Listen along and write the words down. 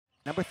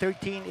Number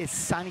 13 is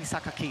Sani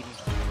Sakakini.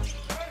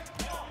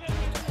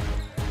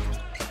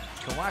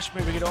 Kawash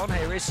moving it on.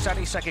 Here is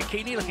Sani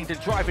Sakakini looking to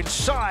drive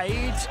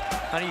inside,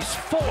 and he's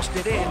forced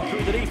it in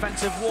through the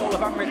defensive wall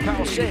of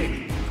Amritpal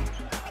Singh.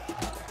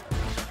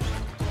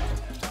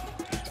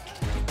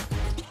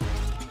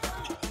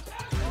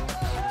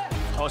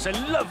 Oh, it's a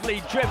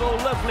lovely dribble,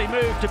 lovely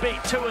move to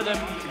beat two of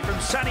them from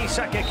Sani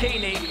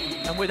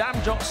Sakakini. And with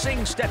Amjot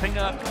Singh stepping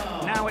up,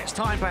 now it's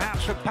time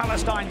perhaps for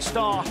Palestine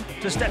star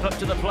to step up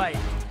to the plate.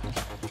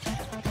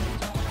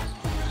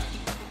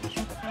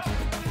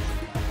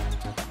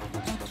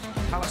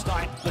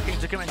 Palestine looking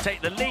to come and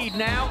take the lead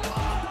now,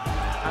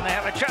 and they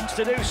have a chance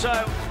to do so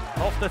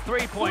off the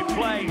three-point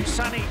play.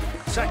 Sani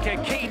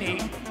Sakakini.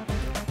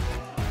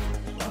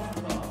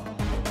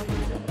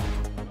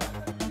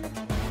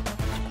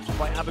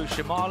 By Abu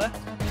Shamala.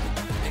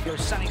 There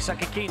goes Sani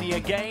Sakakini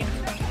again.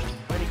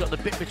 Really got the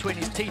bit between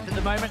his teeth at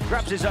the moment.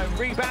 Grabs his own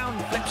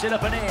rebound, flips it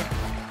up and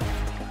in.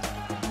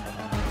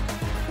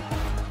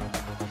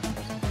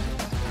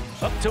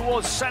 Up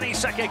towards Sani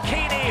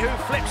Sakakini, who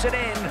flips it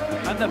in,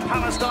 and the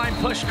Palestine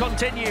push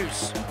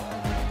continues.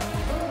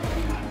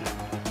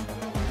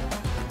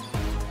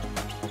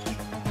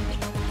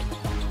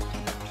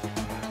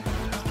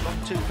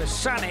 1-2 for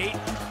Sani,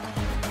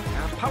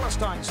 and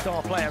Palestine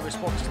star player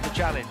responds to the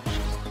challenge.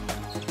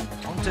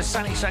 On to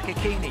Sani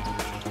Sakakini.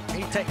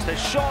 He takes the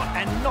shot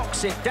and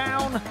knocks it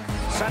down.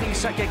 Sani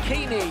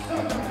Sakakini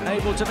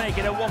able to make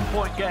it a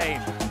one-point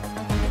game.